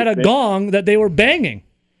had a gong that they were banging.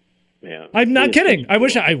 Yeah, I'm not kidding. I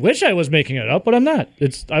wish I was making it up, but I'm not.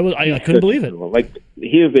 I couldn't believe it. Like,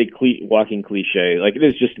 he is a walking cliche. Like, it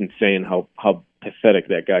is just insane how pathetic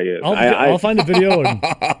that guy is. I'll find the video.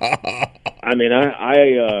 I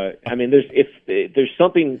mean, there's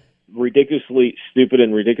something ridiculously stupid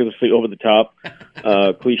and ridiculously over the top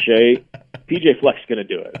cliche, PJ Fleck's going to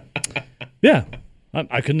do it. Yeah.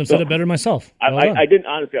 I couldn't have said it better myself. I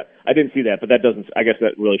didn't see that, but that doesn't. I guess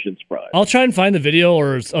that really shouldn't surprise. I'll try and find the video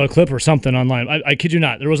or a clip or something online. I kid you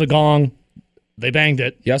not. There was a gong. They banged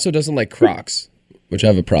it. He also doesn't like Crocs, which I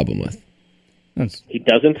have a problem with. He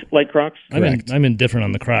doesn't like Crocs? I'm indifferent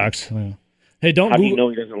on the Crocs. Yeah. Hey, don't. How do you know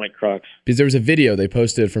he doesn't like Crocs? Because there was a video they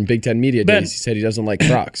posted from Big Ten Media Days. He said he doesn't like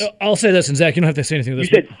Crocs. I'll say this, and Zach, you don't have to say anything. You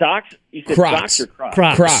said socks. You said Crocs. socks or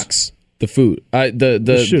Crocs? Crocs. The food.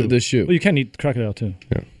 The shoe. Well, you can eat crocodile too.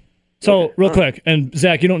 Yeah. So real quick, and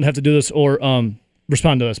Zach, you don't have to do this or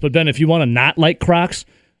respond to this, but Ben, if you want to not like Crocs,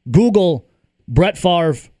 Google Brett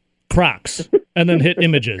Favre Crocs and then hit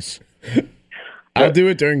images. I'll do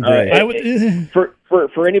it during break.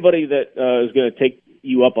 For anybody that is going to take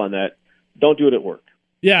you up on that, don't do it at work.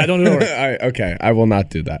 Yeah, don't do it at work. Okay, I will not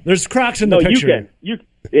do that. There's Crocs in the picture.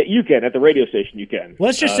 You can at the radio station. You can.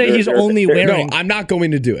 Let's just say he's only wearing. No, I'm not going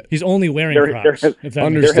to do it. He's only wearing Crocs.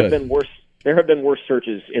 Understood. There have been worse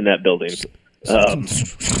searches in that building.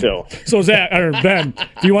 So Zach or Ben,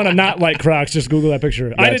 if you want to not like Crocs, just Google that picture.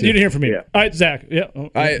 You didn't hear from me. Yeah. All right, Zach. Yeah,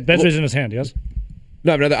 Ben's raising his hand. Yes.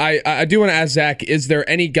 No, brother. I do want to ask Zach: is there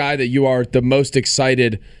any guy that you are the most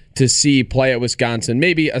excited to see play at Wisconsin?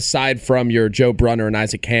 Maybe aside from your Joe Brunner and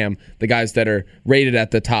Isaac Ham, the guys that are rated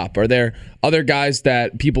at the top, are there other guys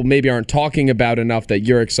that people maybe aren't talking about enough that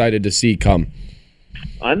you're excited to see come?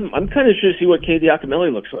 I'm kind of interested to see what KD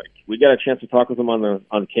Akamele looks like. We got a chance to talk with him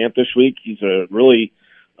on camp this week. He's a really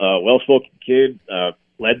well-spoken kid.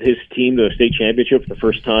 Led his team to a state championship for the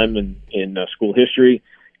first time in school history.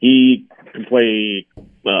 He can play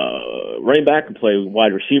running back, can play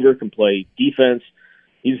wide receiver, can play defense.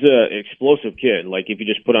 He's an explosive kid. Like if you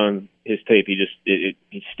just put on his tape,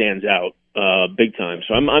 he stands out big time.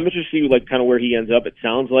 So I'm interested to see like kind of where he ends up. It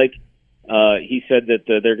sounds like he said that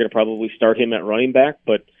they're going to probably start him at running back,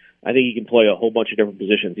 but I think he can play a whole bunch of different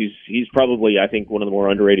positions. He's probably, I think, one of the more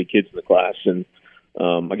underrated kids in the class. And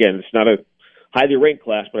again, it's not a highly ranked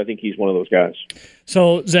class, but I think he's one of those guys.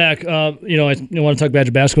 So Zach, I want to talk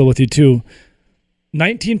Badger basketball with you too.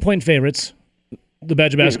 19-point favorites. The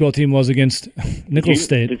Badger basketball team was against Nicholls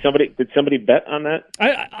State. Did somebody bet on that?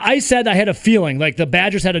 I said I had a feeling like the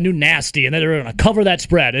Badgers had a new nasty and that they were going to cover that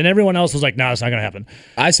spread, and everyone else was like, "No, it's not going to happen."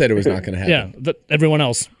 I said it was not going to happen. Yeah, everyone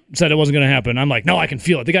else said it wasn't going to happen. I'm like, "No, I can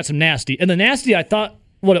feel it. They got some nasty." And the nasty, I thought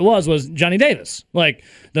what it was Johnny Davis, like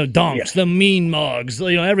the dunks, the mean mugs,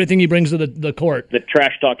 everything he brings to the court, the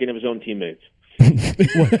trash talking of his own teammates. And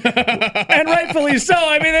rightfully so.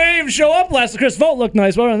 I mean, they didn't even show up last. Chris Vogt looked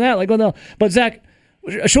nice. More than that, like, well, no. But Zach,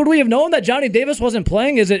 should we have known that Johnny Davis wasn't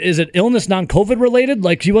playing? Is it illness, non-COVID related?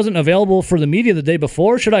 Like he wasn't available for the media the day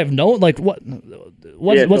before? Should I have known? Like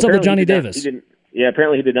what's up with Johnny Davis?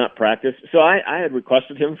 Apparently he did not practice. So I had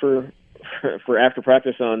requested him for after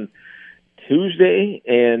practice on Tuesday,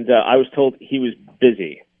 and I was told he was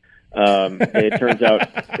busy. It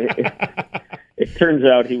turns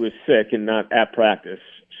out he was sick and not at practice.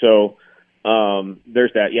 So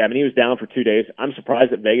there's that. Yeah, I mean he was down for 2 days. I'm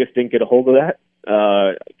surprised that Vegas didn't get a hold of that.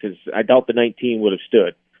 Because I doubt the 19 would have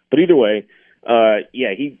stood. But either way,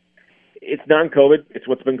 it's non-COVID. It's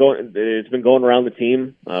what's been going. It's been going around the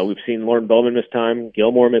team. We've seen Lauren Bowman miss time,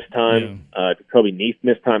 Gilmore miss time, Jacoby Neath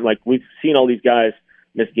miss time. Like we've seen all these guys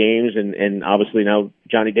miss games, and obviously now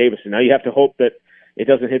Johnny Davis. And now you have to hope that it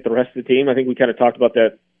doesn't hit the rest of the team. I think we kind of talked about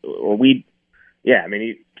that,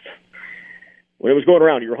 when it was going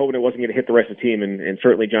around, you were hoping it wasn't going to hit the rest of the team, and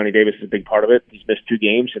certainly Johnny Davis is a big part of it. He's missed 2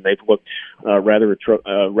 games, and they've looked rather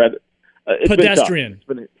pedestrian.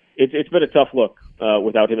 It's been a tough look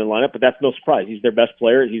without him in lineup, but that's no surprise. He's their best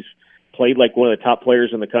player. He's played like one of the top players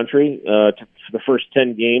in the country for the first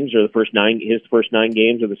 10 games or his first 9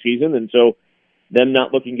 games of the season, and so them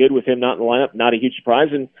not looking good with him not in the lineup, not a huge surprise.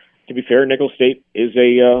 And to be fair, Nicholls State is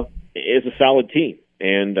a solid team,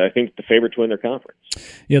 and I think the favorite to win their conference.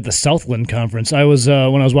 Yeah, the Southland Conference. I was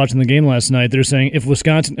when I was watching the game last night. They're saying if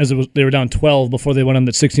Wisconsin, they were down 12 before they went on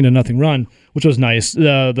that 16-0 run, which was nice.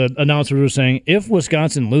 The announcers were saying if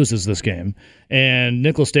Wisconsin loses this game and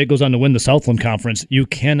Nicholls State goes on to win the Southland Conference, you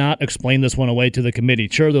cannot explain this one away to the committee.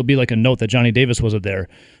 Sure, there'll be like a note that Johnny Davis wasn't there,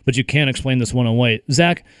 but you can't explain this one away.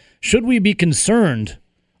 Zach, should we be concerned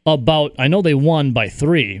about? I know they won by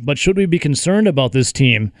 3, but should we be concerned about this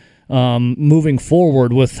team moving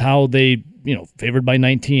forward with how they? Favored by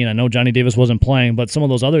 19. I know Johnny Davis wasn't playing, but some of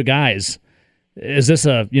those other guys, is this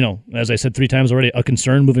as I said 3 times already, a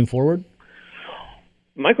concern moving forward?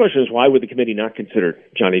 My question is, why would the committee not consider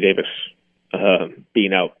Johnny Davis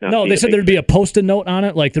being out? No, they said there'd be a post-it note on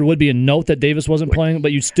it, like there would be a note that Davis wasn't playing,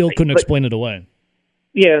 but you still couldn't explain it away.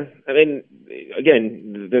 Yeah, I mean,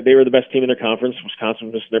 again, they were the best team in their conference.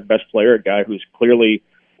 Wisconsin was their best player, a guy who's clearly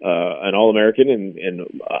an All-American and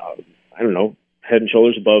I don't know, head and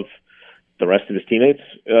shoulders above the rest of his teammates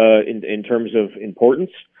in terms of importance.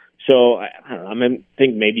 So I don't know. I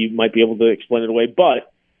think maybe you might be able to explain it away,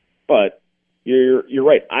 but You're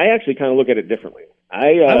right. I actually kind of look at it differently.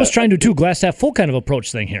 I was trying to do glass half full kind of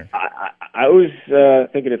approach thing here. I was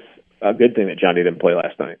thinking it's a good thing that Johnny didn't play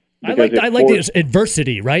last night. I like the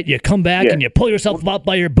adversity, right? You come back and you pull yourself up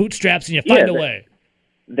by your bootstraps and you find a way.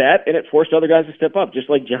 That, and it forced other guys to step up, just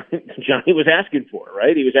like Johnny was asking for,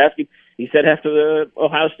 right? He said after the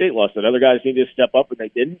Ohio State loss that other guys needed to step up, and they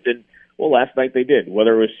didn't. And, well, last night they did,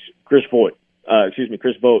 whether it was Chris Vogt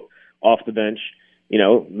off the bench.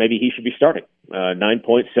 Maybe he should be starting. 9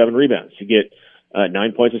 points, 7 rebounds. You get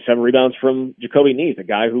 9 points and 7 rebounds from Jacoby Neath, a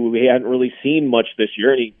guy who we hadn't really seen much this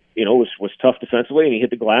year, and he was tough defensively, and he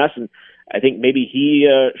hit the glass. And I think maybe he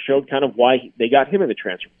showed kind of why they got him in the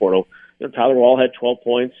transfer portal. Tyler Wall had 12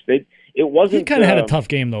 points. It wasn't. He kind of had a tough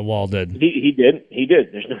game though. Wall did. He did.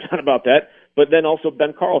 There's no doubt about that. But then also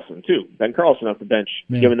Ben Carlson too. Ben Carlson off the bench,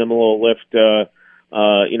 giving them a little lift.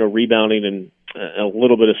 Rebounding and a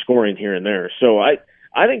little bit of scoring here and there. So I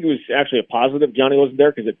think it was actually a positive Johnny wasn't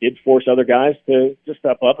there, because it did force other guys to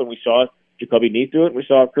step up, and we saw Jacoby Neath do it, and we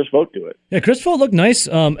saw Chris Vogt do it. Yeah, Chris Vogt looked nice.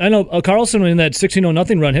 I know Carlson in that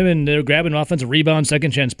 16-0 run, him and they're grabbing offensive rebounds, second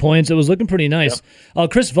chance points. It was looking pretty nice.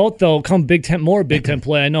 Yep. Chris Vogt, though, come more Big Ten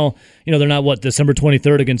play. I know, they're not, December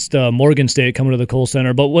 23rd against Morgan State coming to the Kohl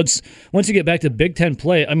Center. But once you get back to Big Ten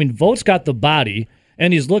play, I mean, Vogt's got the body,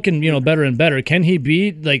 and he's looking, better and better. Can he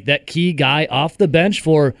be like that key guy off the bench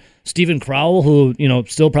for Stephen Crowell, who,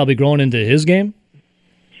 still probably growing into his game?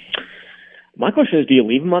 My question is, do you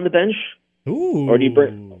leave him on the bench? Ooh. Or do you put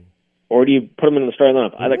him in the starting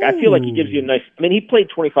lineup? I feel like he gives you a nice. I mean, he played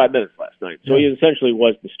 25 minutes last night, so he essentially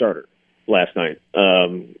was the starter last night.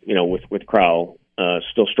 With Crowell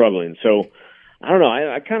still struggling. So I don't know.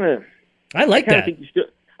 I kind of like that.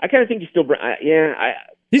 I kind of think you still.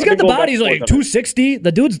 He's got the body. He's like 260.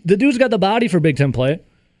 The dude's got the body for Big Ten play.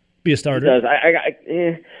 Be a starter. He does.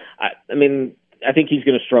 I mean, I think he's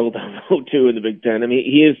going to struggle down low too in the Big Ten. I mean,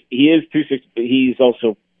 he is 260, but he's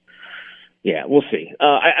also. Yeah, we'll see.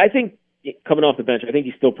 I think coming off the bench, I think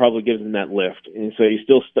he still probably gives him that lift, and so you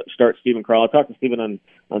still start Stephen Crowell. I talked to Stephen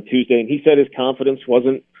on Tuesday, and he said his confidence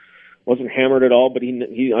wasn't hammered at all, but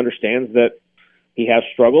he understands that he has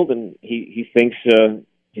struggled, and he thinks he's going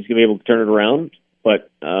to be able to turn it around. But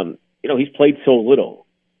he's played so little.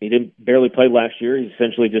 He barely play last year. He's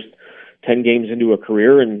essentially just 10 games into a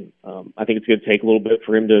career, and I think it's going to take a little bit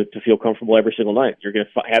for him to feel comfortable every single night. You're going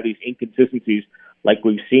to have these inconsistencies like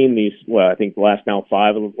we've seen I think the last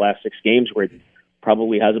 5 of the last 6 games where he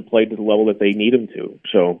probably hasn't played to the level that they need him to.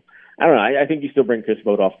 So, I don't know. I think you still bring Chris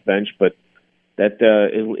Vogt off the bench, but that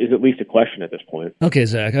is at least a question at this point. Okay,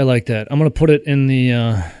 Zach, I like that. I'm going to put it in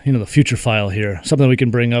the the future file here, something we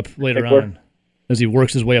can bring up later on as he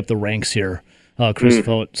works his way up the ranks here, Chris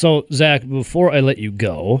Vogt. So, Zach, before I let you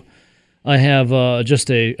go, I have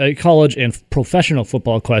just a college and professional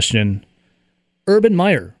football question. Urban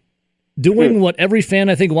Meyer, doing what every fan,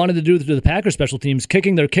 I think, wanted to do to the Packers special teams,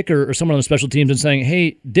 kicking their kicker or someone on the special teams and saying,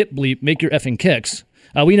 hey, dip bleep, make your effing kicks.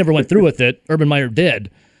 We never went through with it. Urban Meyer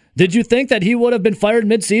did. Did you think that he would have been fired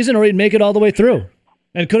midseason, or he'd make it all the way through?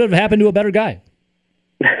 And could have happened to a better guy?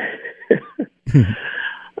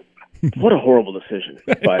 What a horrible decision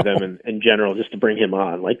by them in general, just to bring him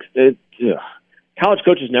on. College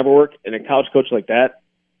coaches never work, and a college coach like that,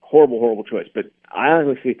 horrible choice. But I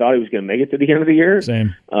honestly thought he was going to make it to the end of the year.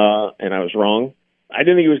 Same. And I was wrong. I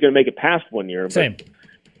didn't think he was going to make it past 1 year. But Same.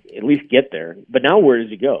 At least get there. But now where does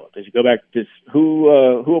he go? Does he go back? Who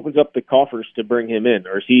opens up the coffers to bring him in?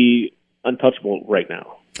 Or is he untouchable right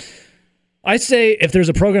now? I say if there's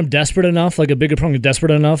a program desperate enough, like a bigger program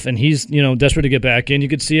desperate enough, and he's desperate to get back in, you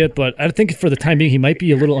could see it. But I think for the time being, he might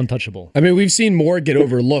be a little untouchable. I mean, we've seen more get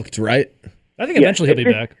overlooked, right? I think eventually he'll be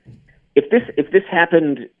back. If this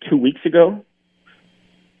happened 2 weeks ago,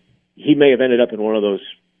 he may have ended up in one of those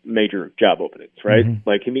major job openings, right? Mm-hmm.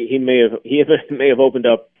 Like he may have opened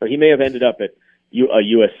up, or he may have ended up at a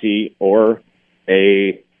USC or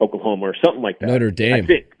a Oklahoma or something like that. Notre Dame. I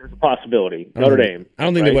think there's a possibility. Notre Dame. I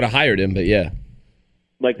don't think they would have hired him, but yeah.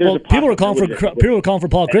 Like there's people were calling for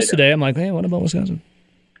Paul Chryst today. I'm like, hey, what about Wisconsin?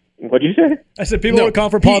 What'd you say? I said people were calling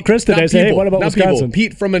for Paul Chryst today. I said, hey, what about Wisconsin?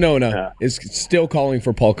 Pete from Monona is still calling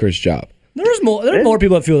for Paul Chryst's job. There's more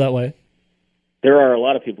people that feel that way. There are a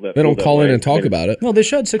lot of people that they don't call in and talk about it. No, they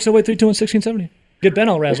should. 608-321-1670. Get Ben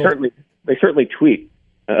all razzled. They certainly tweet.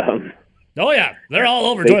 Oh yeah, they're all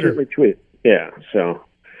over Twitter. They certainly tweet. Yeah. So,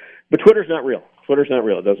 but Twitter's not real.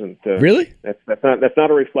 It doesn't. Really? That's not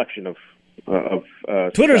a reflection of.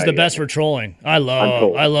 Twitter's the best for trolling. I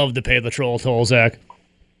love to pay the troll toll, Zach.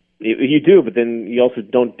 You do, but then you also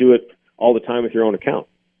don't do it all the time with your own account.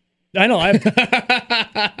 I know. I'm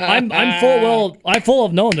full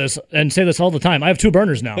of knowing this and say this all the time. I have 2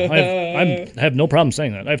 burners now. I have no problem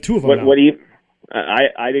saying that. I have 2 of them now. What do you?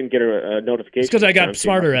 I didn't get a notification. It's because I got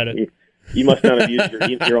smarter at it. You must not have used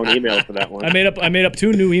your own email for that one. I made up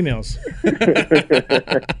 2 new emails.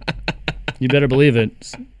 You better believe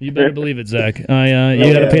it. You better believe it, Zach. You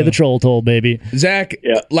got to pay the troll toll, baby. Zach,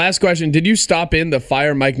 last question. Did you stop in the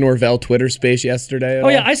Fire Mike Norvell Twitter space yesterday at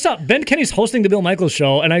all? Yeah, I saw Ben Kenny's hosting the Bill Michaels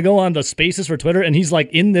show, and I go on the spaces for Twitter, and he's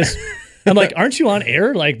like in this. I'm like, aren't you on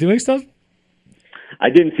air, like doing stuff? I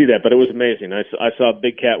didn't see that, but it was amazing. I saw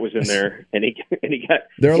Big Cat was in there, and he got.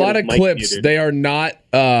 There are a lot of clips. Muted. They are not.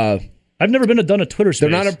 I've never done a Twitter space. They're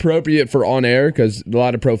not appropriate for on air because a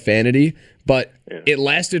lot of profanity, but it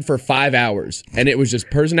lasted for 5 hours, and it was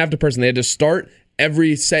just person after person. They had to start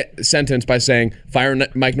every sentence by saying, "Fire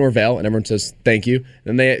Mike Norvell," and everyone says, "Thank you."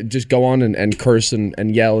 And they just go on and curse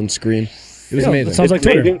and yell and scream. It was amazing. That sounds like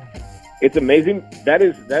Twitter. It's amazing. That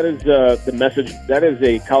is the message. That is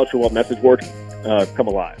a college football message board come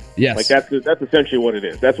alive. Yes. Like that's essentially what it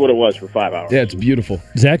is. That's what it was for 5 hours. Yeah, it's beautiful.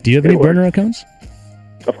 Zach, do you have any burner accounts?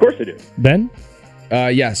 Of course I do. Ben?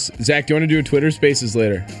 Yes. Zach, do you want to do a Twitter Spaces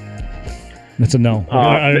later? That's a no.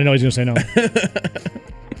 I didn't know he was going to say no.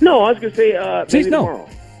 No, I was going to say maybe tomorrow.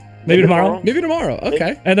 Maybe tomorrow? Maybe tomorrow.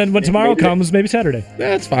 Okay. And then when tomorrow comes, maybe Saturday. Yeah,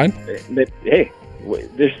 that's fine. Hey,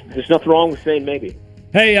 there's nothing wrong with saying maybe.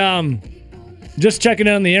 Hey, just checking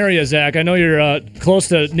in on the area, Zach. I know you're close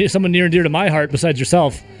to someone near and dear to my heart besides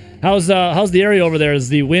yourself. How's the area over there? Is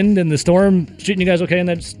the wind and the storm treating you guys okay in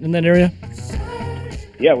that area?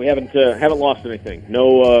 Yeah, we haven't lost anything.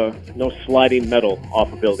 No sliding metal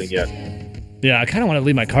off a building yet. Yeah, I kind of want to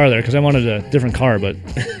leave my car there because I wanted a different car, but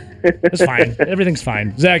it's fine. Everything's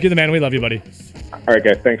fine. Zach, you're the man. We love you, buddy. All right,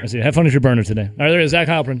 guys. Thanks. I see. Have fun with your burner today. All right, there is Zach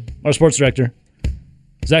Heilprin, our sports director.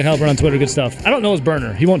 Zach Heilprin on Twitter. Good stuff. I don't know his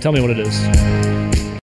burner. He won't tell me what it is.